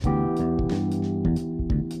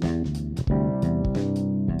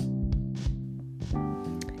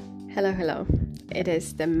Hello. It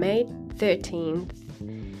is the May 13th,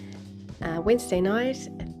 Wednesday night,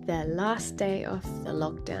 the last day of the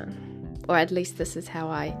lockdown. Or at least this is how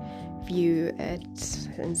I view it,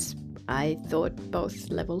 since I thought both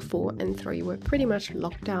level 4 and 3 were pretty much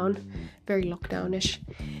lockdown, very lockdownish.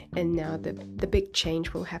 And now the big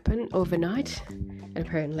change will happen overnight. And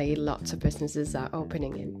apparently lots of businesses are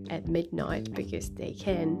opening at midnight because they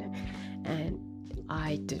can. And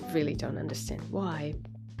I really don't understand why.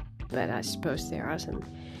 But I suppose there are some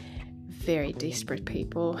very desperate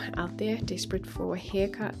people out there, desperate for a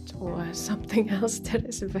haircut or something else that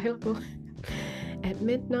is available at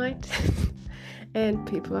midnight. And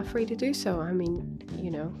people are free to do so. I mean,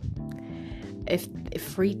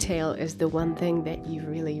 if retail is the one thing that you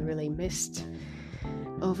really missed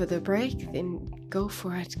over the break, then go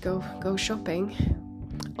for it. Go shopping.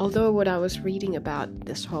 Although what I was reading about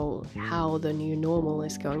this whole how the new normal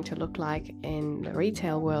is going to look like in the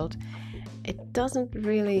retail world, it doesn't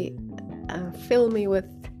really fill me with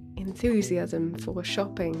enthusiasm for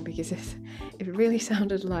shopping, because it really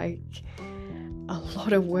sounded like a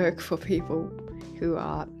lot of work for people who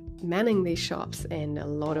are manning these shops, and a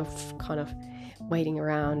lot of kind of waiting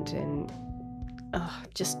around, and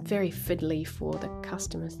just very fiddly for the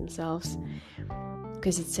customers themselves.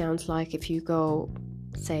 Because it sounds like if you go,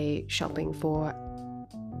 say, shopping for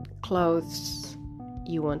clothes,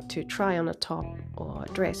 you want to try on a top or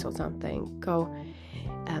a dress or something, go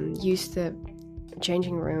use the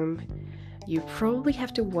changing room. You probably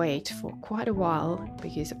have to wait for quite a while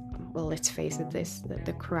because, well, let's face it,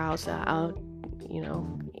 the crowds are out,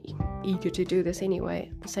 eager to do this anyway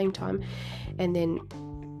at the same time. And then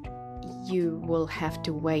you will have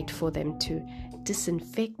to wait for them to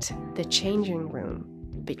disinfect the changing room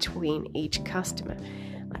between each customer.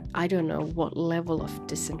 I don't know what level of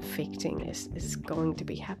disinfecting is going to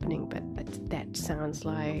be happening, but that sounds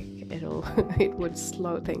like it would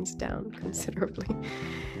slow things down considerably.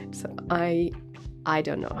 So I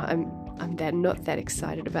don't know. I'm not that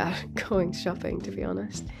excited about going shopping, to be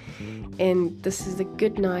honest. And this is a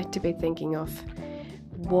good night to be thinking of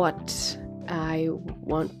what I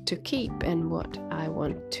want to keep and what I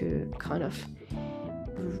want to kind of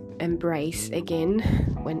embrace again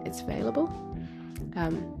when it's available.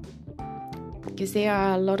 Because there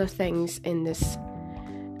are a lot of things in this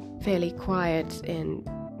fairly quiet and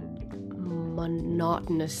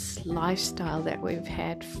monotonous lifestyle that we've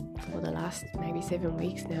had for the last maybe 7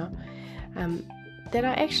 weeks now, that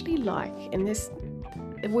I actually like. And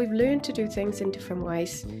we've learned to do things in different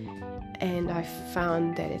ways, and I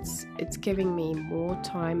found that it's giving me more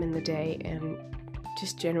time in the day, and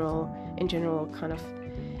just in general kind of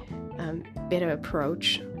better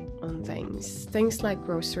approach on things like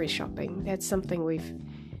grocery shopping. That's something we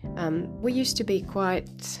used to be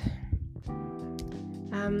quite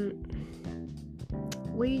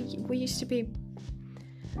we used to be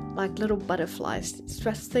like little butterflies,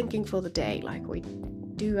 just thinking for the day. Like, we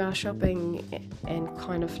do our shopping and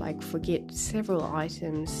kind of like forget several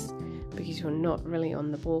items because we're not really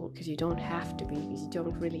on the ball, because you don't have to be, because you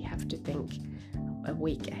don't really have to think a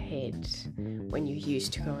week ahead when you're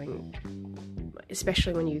used to going,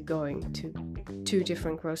 especially when you're going to 2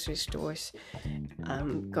 different grocery stores,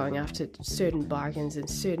 going after certain bargains and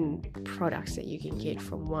certain products that you can get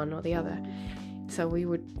from one or the other. So we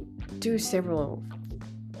would do several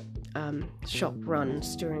shop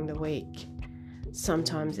runs during the week,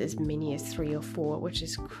 sometimes as many as 3 or 4, which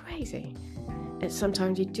is crazy. And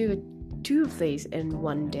sometimes you do 2 of these in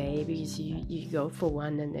one day, because you go for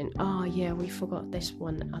one and then, oh yeah, we forgot this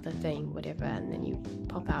one other thing, whatever, and then you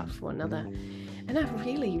pop out for another. And I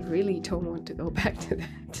really don't want to go back to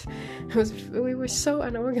that. We were so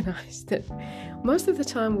unorganized that most of the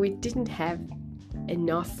time we didn't have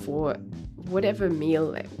enough for whatever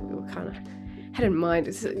meal that we kind of had in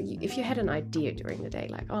mind. So if you had an idea during the day,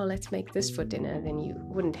 like, oh, let's make this for dinner, then you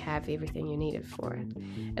wouldn't have everything you needed for it.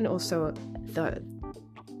 And also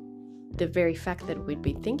the very fact that we'd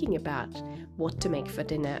be thinking about what to make for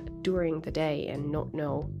dinner during the day and not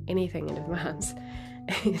know anything in advance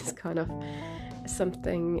is kind of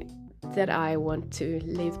something that I want to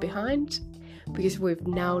leave behind, because we've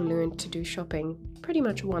now learned to do shopping pretty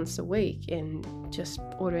much once a week and just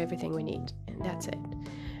order everything we need, and that's it.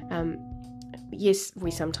 Yes,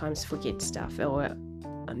 we sometimes forget stuff, or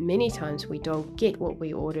many times we don't get what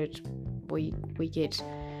we ordered. We get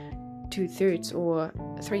 2/3 or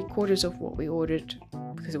 3/4 of what we ordered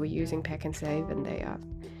because we're using Pack and Save, and they are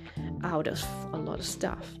out of a lot of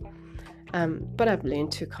stuff. But I've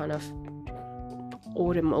learned to kind of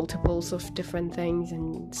order multiples of different things,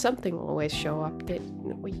 and something will always show up that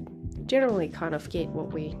we generally kind of get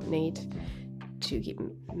what we need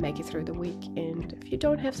make it through the week. And if you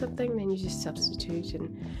don't have something, then you just substitute.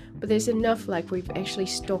 But there's enough, like we've actually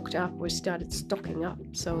stocked up. We started stocking up,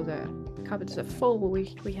 so the cupboards are full.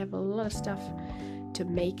 We have a lot of stuff to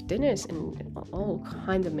make dinners and all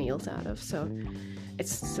kinds of meals out of. So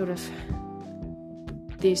it's sort of,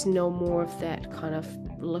 there's no more of that kind of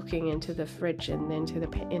looking into the fridge and then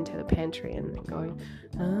into the pantry and going,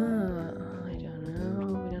 I don't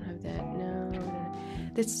know, we don't have that. No.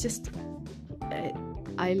 That's just,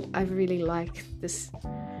 I really like this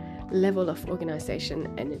level of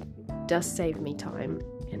organization, and it does save me time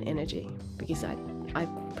and energy, because I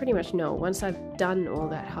pretty much know once I've done all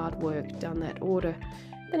that hard work, done that order,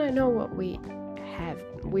 then I know what we are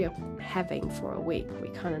having for a week. We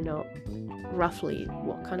kind of know roughly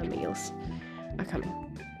what kind of meals are coming.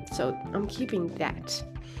 So I'm keeping that.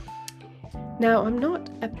 Now, I'm not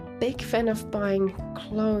a big fan of buying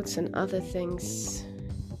clothes and other things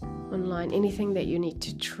online, anything that you need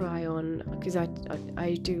to try on, because I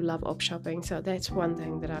do love op shopping, so that's one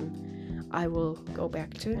thing that I will go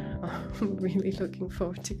back to. I'm really looking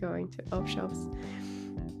forward to going to op shops.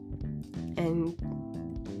 And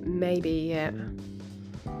maybe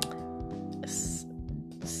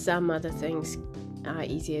some other things are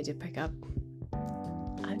easier to pick up.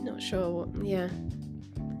 I'm not sure.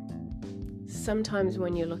 Sometimes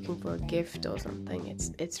when you're looking for a gift or something,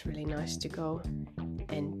 it's really nice to go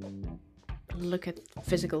and look at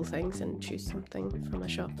physical things and choose something from a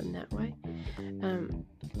shop in that way.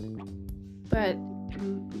 But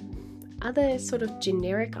other sort of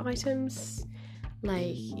generic items,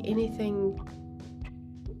 like anything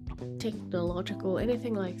technological,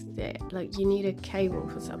 anything like that, like you need a cable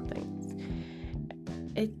for something,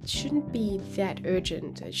 it shouldn't be that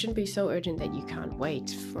urgent. It shouldn't be so urgent that you can't wait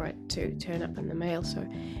for it to turn up in the mail. So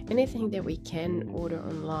anything that we can order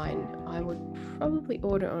online, I would probably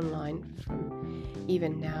order online from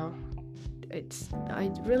even now.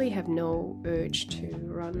 I really have no urge to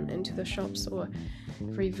run into the shops or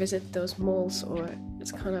revisit those malls, or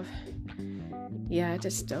it's kind of, I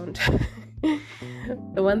just don't.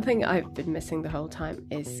 The one thing I've been missing the whole time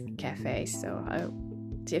is cafes, so I'll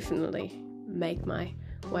definitely make my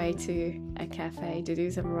way to a cafe to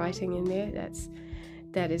do some writing in there.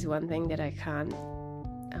 That is one thing that I can't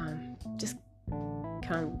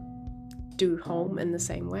do home in the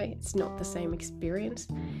same way. It's not the same experience.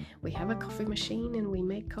 We have a coffee machine and we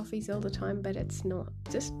make coffees all the time, but it's not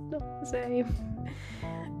the same.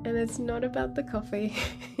 And it's not about the coffee.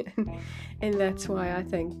 And that's why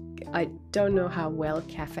I don't know how well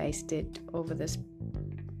cafes did over this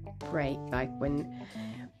break. Like when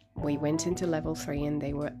we went into level 3 and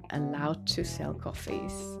they were allowed to sell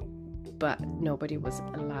coffees, but nobody was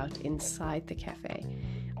allowed inside the cafe.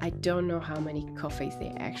 I don't know how many coffees they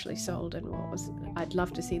actually sold and I'd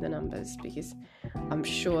love to see the numbers, because I'm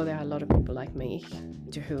sure there are a lot of people like me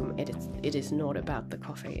to whom it is not about the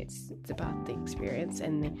coffee, it's about the experience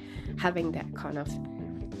and having that kind of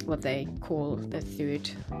what they call the third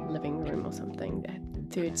living room or something, that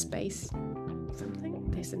third space, something,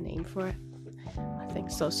 there's a name for it. I think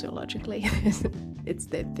sociologically it's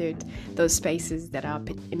the third, those spaces that are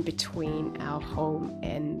in between our home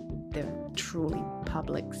and the truly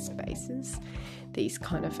public spaces, these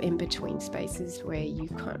kind of in-between spaces where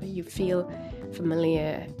you feel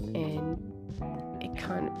familiar, and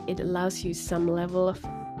it allows you some level of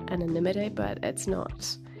anonymity, but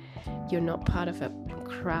you're not part of a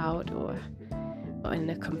crowd or in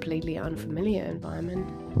a completely unfamiliar environment,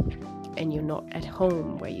 and you're not at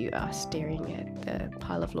home where you are staring at the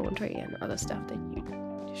pile of laundry and other stuff that you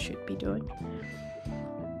should be doing.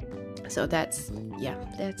 So that's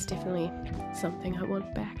definitely something I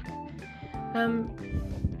want back.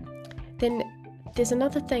 Then there's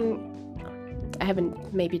another thing. I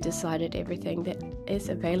haven't maybe decided everything that is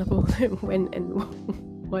available when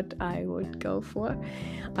and what I would go for.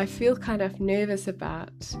 I feel kind of nervous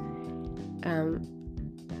about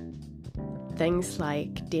things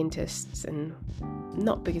like dentists, and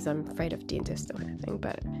not because I'm afraid of dentists or anything,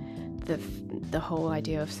 but the whole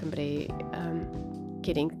idea of somebody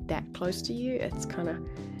getting that close to you. It's kind of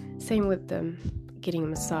same with them getting a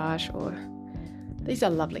massage, or these are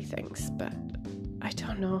lovely things, but I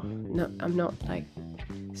don't know. No, I'm not like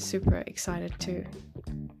super excited to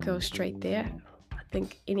go straight there. I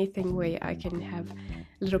think anything where I can have a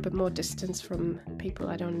little bit more distance from people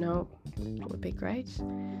I don't know would be great.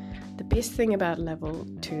 The best thing about level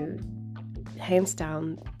 2, hands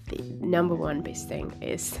down, the number one best thing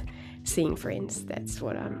is seeing friends. That's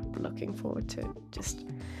what I'm looking forward to. Just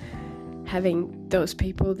having those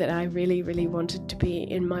people that I really, really wanted to be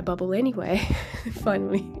in my bubble anyway,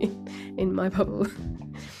 finally in my bubble.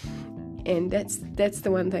 And that's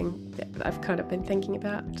the one thing that I've kind of been thinking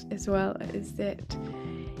about as well, is that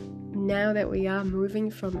now that we are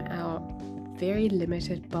moving from our very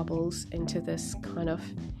limited bubbles into this kind of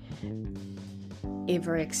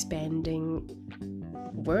ever-expanding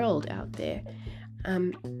world out there,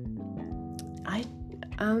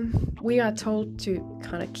 we are told to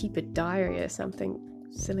kind of keep a diary or something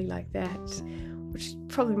silly like that, which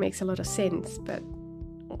probably makes a lot of sense, but,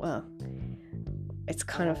 well, it's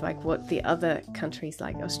kind of like what the other countries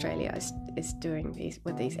like Australia is doing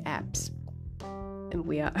with these apps. And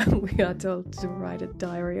we are told to write a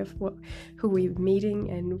diary of who we're meeting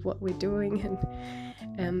and what we're doing,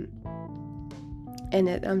 and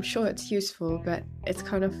I'm sure it's useful, but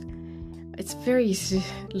it's very easy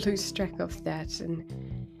to lose track of that and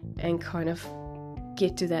kind of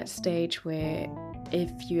get to that stage where if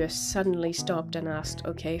you're suddenly stopped and asked,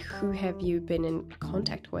 okay, who have you been in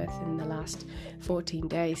contact with in the last 14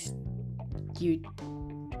 days, you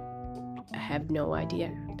have no idea,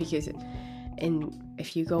 because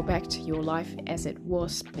if you go back to your life as it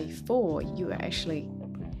was before, you'd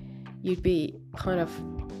be kind of,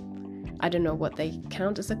 I don't know what they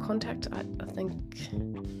count as a contact. I think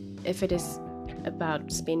if it is about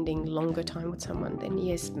spending longer time with someone, then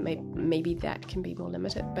yes, maybe that can be more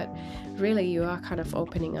limited, but really you are kind of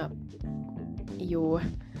opening up your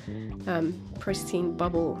pristine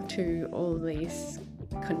bubble to all these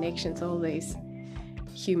connections, all these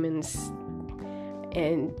humans,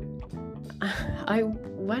 and I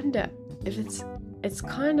wonder if it's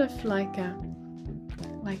kind of like a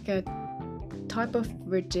type of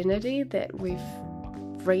virginity that we've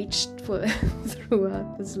reached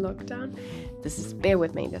throughout this lockdown. Bear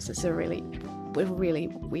with me, this is a really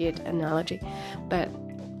weird analogy, but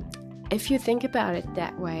if you think about it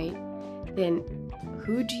that way, then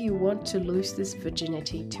who do you want to lose this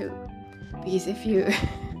virginity to? Because if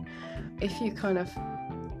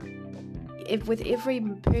with every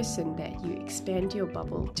person that you expand your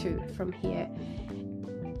bubble to from here,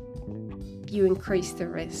 you increase the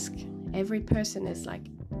risk. Every person is like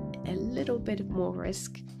a little bit more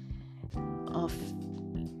risk of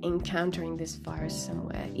encountering this virus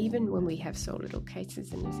somewhere. Even when we have so little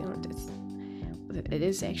cases in New Zealand, it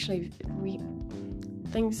is actually,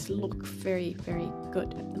 things look very, very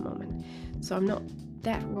good at the moment. So I'm not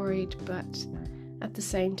that worried, but at the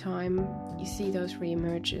same time, you see those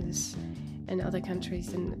re-emerges in other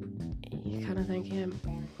countries, and you kind of think, yeah,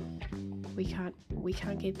 we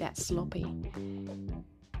can't get that sloppy.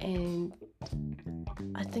 And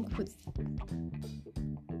I think with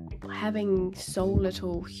having so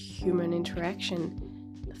little human interaction,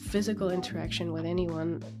 physical interaction with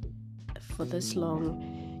anyone for this long,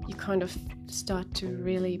 you kind of start to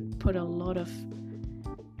really put a lot of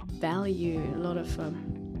value, a lot of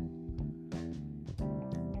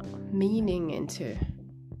meaning into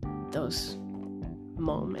those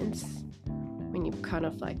moments, when you kind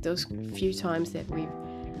of like those few times that we've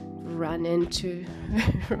run into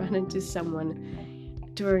someone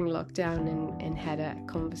during lockdown and had a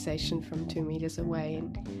conversation from 2 meters away,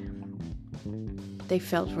 and they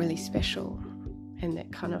felt really special, and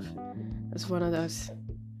that kind of was one of those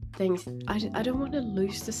things. I don't want to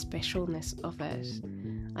lose the specialness of it.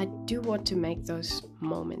 I do want to make those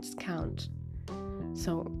moments count,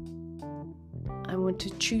 so I want to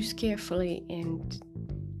choose carefully and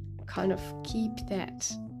kind of keep that,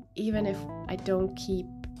 even if I don't keep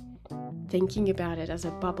thinking about it as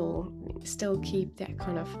a bubble, still keep that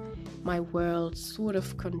kind of my world sort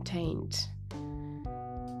of contained,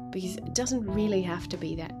 because it doesn't really have to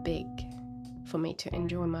be that big for me to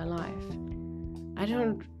enjoy my life. I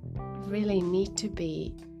don't really need to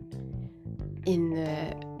be in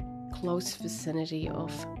the close vicinity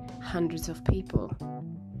of hundreds of people.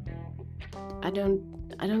 I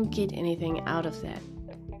don't get anything out of that,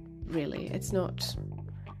 really. It's not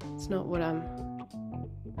what I'm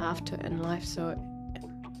after in life. So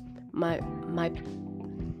my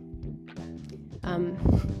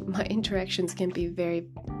interactions can be very,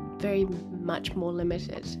 very much more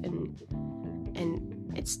limited, and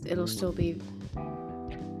it'll still be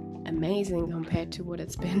amazing compared to what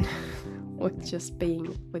it's been with just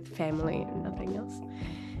being with family and nothing else,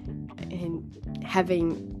 and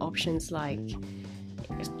having options like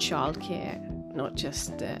childcare, not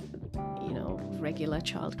just regular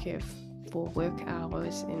childcare for work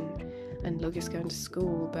hours and Lucas going to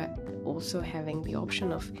school, but also having the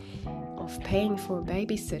option of paying for a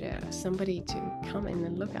babysitter, somebody to come in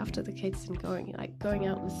and look after the kids, and going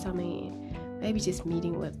out with Sammy, maybe just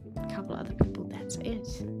meeting with a couple other people. That's it.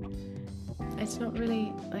 It's not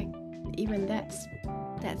really like, even that's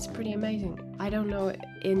that's pretty amazing. I don't know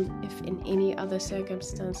if in any other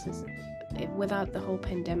circumstances, without the whole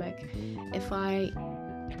pandemic, if I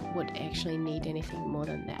would actually need anything more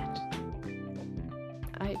than that.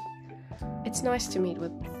 It's nice to meet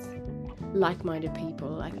with like-minded people,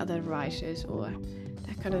 like other writers, or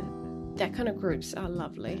that kind of groups are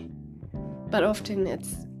lovely. But often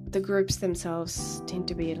the groups themselves tend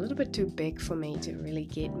to be a little bit too big for me to really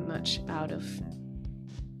get much out of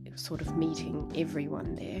sort of meeting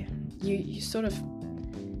everyone there. You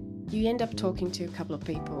end up talking to a couple of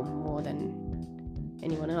people more than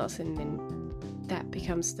anyone else, and then that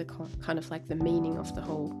becomes the kind of like the meaning of the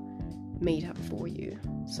whole meetup for you.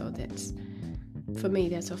 So for me,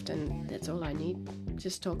 that's all I need.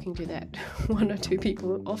 Just talking to that one or two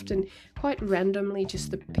people, often quite randomly,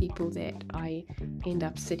 just the people that I end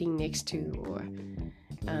up sitting next to or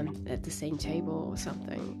at the same table or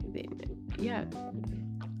something. Then, yeah,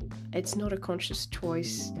 it's not a conscious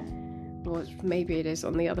choice, or maybe it is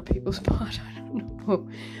on the other people's part, I don't know.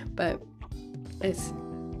 But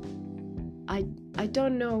I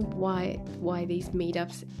don't know why these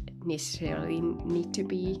meetups necessarily need to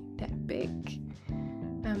be that big.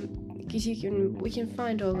 Because we can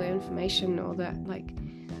find all the information, all that, like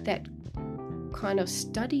that kind of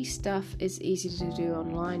study stuff is easy to do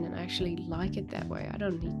online, and I actually like it that way. I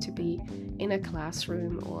don't need to be in a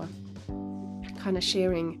classroom or kind of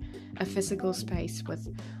sharing a physical space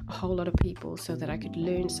with a whole lot of people so that I could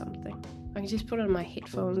learn something. I can just put on my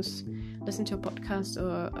headphones, listen to a podcast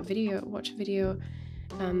or a video, watch a video,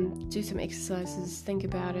 do some exercises, think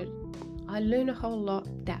about it. I learn a whole lot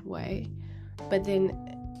that way. But then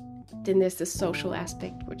there's the social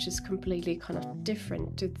aspect, which is completely kind of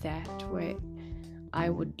different to that, where I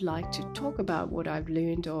would like to talk about what I've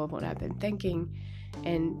learned or what I've been thinking,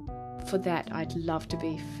 and for that I'd love to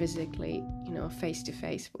be physically, face to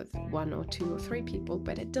face with one or two or three people,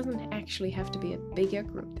 but it doesn't actually have to be a bigger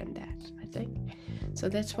group than that, I think. So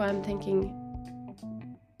that's why I'm thinking,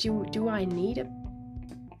 do I need a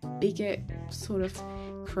bigger sort of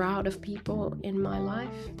crowd of people in my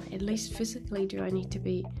life? At least physically, do I need to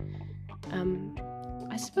be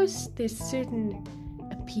I suppose there's certain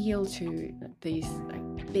appeal to these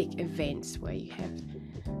like big events where you have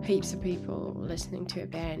heaps of people listening to a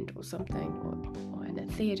band or something, or in a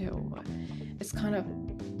theatre, or it's kind of,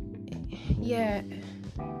 yeah,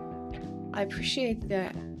 I appreciate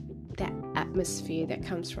that atmosphere that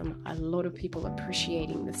comes from a lot of people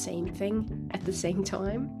appreciating the same thing at the same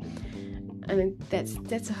time. I mean,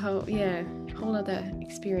 that's a whole other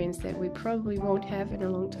experience that we probably won't have in a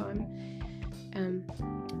long time.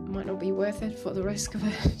 Might not be worth it for the risk of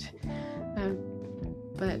it.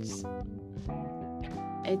 But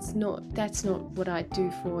that's not what I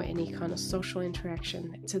do for any kind of social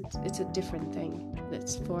interaction. It's a different thing.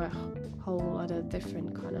 It's for a whole other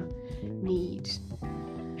different kind of need.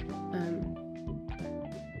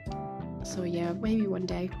 So yeah, maybe one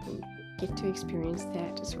day we'll get to experience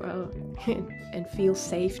that as well and feel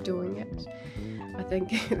safe doing it. I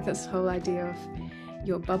think this whole idea of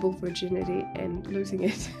your bubble virginity and losing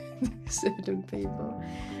it to certain people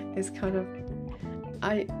is kind of,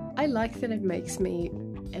 I like that it makes me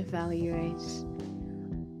evaluate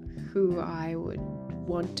who I would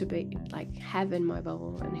want to be, like, have in my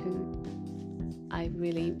bubble, and who I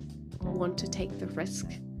really want to take the risk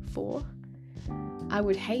for. I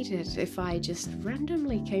would hate it if I just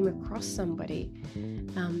randomly came across somebody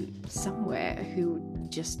somewhere who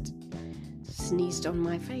just sneezed on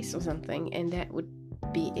my face or something, and that would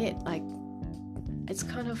be it. Like, it's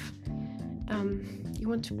kind of you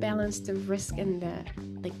want to balance the risk and the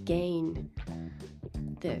gain,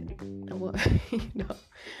 the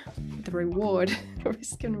reward,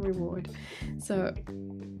 risk and reward. So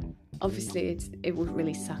obviously it would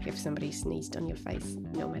really suck if somebody sneezed on your face,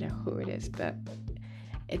 no matter who it is, but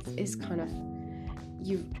it's kind of,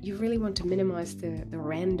 you really want to minimize the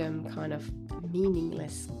random kind of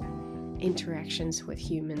meaningless interactions with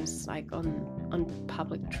humans, like on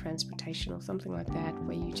public transportation or something like that,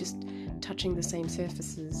 where you're just touching the same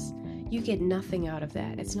surfaces. You get nothing out of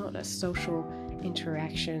that. It's not a social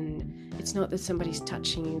interaction. It's not that somebody's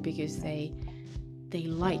touching you because they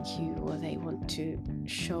like you, or they want to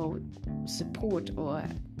show support, or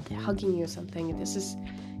they're hugging you or something. You're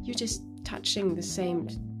just touching the same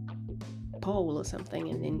pole or something,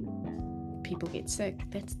 and then people get sick.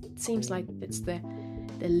 That seems like it's the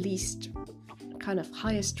least kind of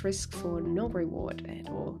highest risk for no reward at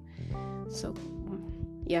all. So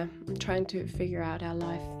yeah, I'm trying to figure out our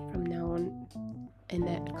life from now on in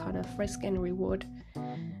that kind of risk and reward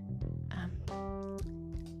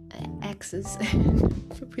axis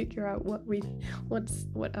to figure out what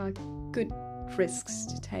are good risks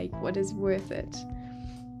to take, what is worth it,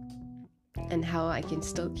 and how I can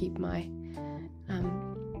still keep my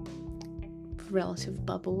relative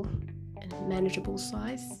bubble and manageable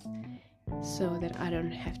size, so that I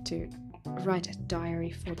don't have to write a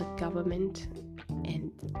diary for the government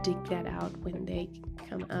and dig that out when they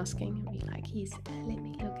come asking and be like, yes, let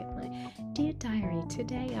me look at my dear diary.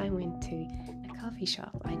 Today I went to a coffee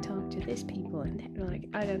shop. I talked to this people and that. Like,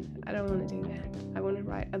 I don't want to do that. I want to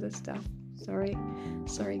write other stuff. Sorry,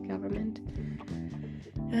 government.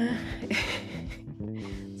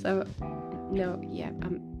 So no, yeah,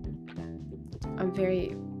 I'm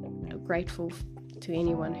very grateful to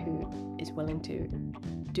anyone who is willing to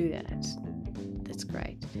do that. That's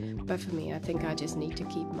great. But for me, I think I just need to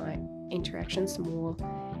keep my interactions small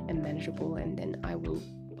and manageable, and then I will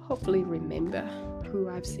hopefully remember who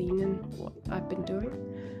I've seen and what I've been doing,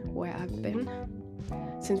 where I've been.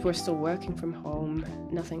 Since we're still working from home,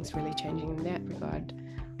 nothing's really changing in that regard.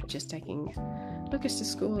 We're just taking Lucas to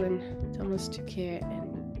school and Thomas to care,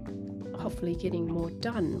 and hopefully getting more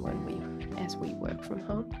done as we work from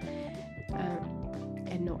home,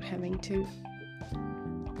 and not having to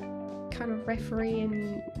kind of referee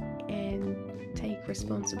and take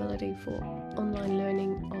responsibility for online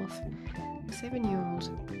learning of a 7-year-old.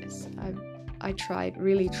 I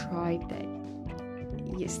really tried that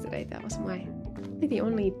yesterday. That was probably the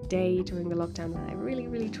only day during the lockdown that I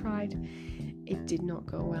really tried. It did not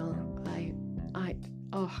go well.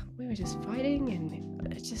 We were just fighting,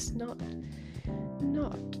 and it's just not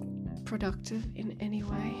productive in any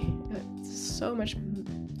way. So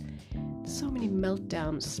many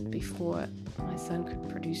meltdowns before my son could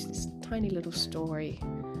produce this tiny little story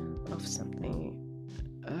of something,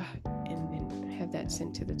 and then have that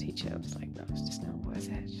sent to the teacher. I was like, no, it's just not worth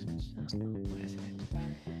it. It's just not worth it.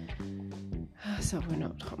 So we're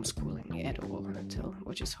not homeschooling at all until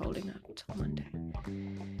we're just holding up until Monday.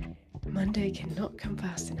 Monday cannot come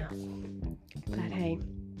fast enough. But hey,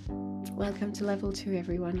 welcome to level 2,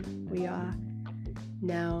 everyone. We are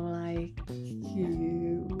now like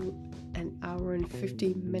an hour and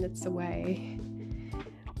 50 minutes away.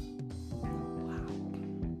 Wow.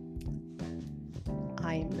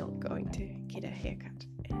 I am not going to get a haircut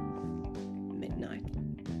at midnight.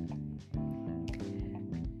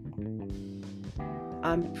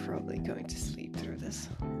 I'm probably going to sleep through this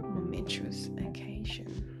momentous occasion.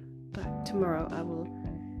 But tomorrow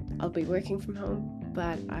I'll be working from home,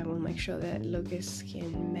 but I will make sure that Lucas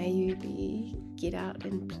can maybe get out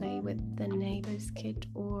and play with the neighbor's kid,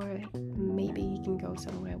 or maybe he can go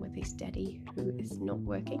somewhere with his daddy who is not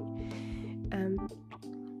working,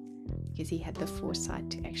 because he had the foresight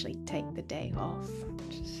to actually take the day off,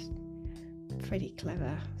 which is pretty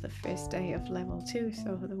clever. The first day of level 2,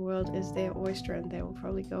 so the world is their oyster, and they will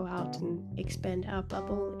probably go out and expand our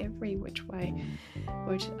bubble every which way,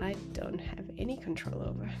 which I don't have any control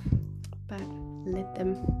over. But let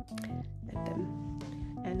them.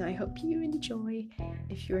 And I hope you enjoy,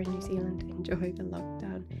 if you're in New Zealand, enjoy the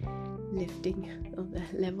lockdown lifting of the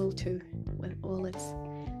level 2 with all its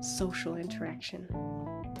social interaction.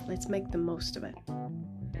 Let's make the most of it.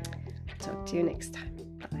 Talk to you next time.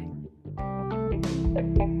 Bye.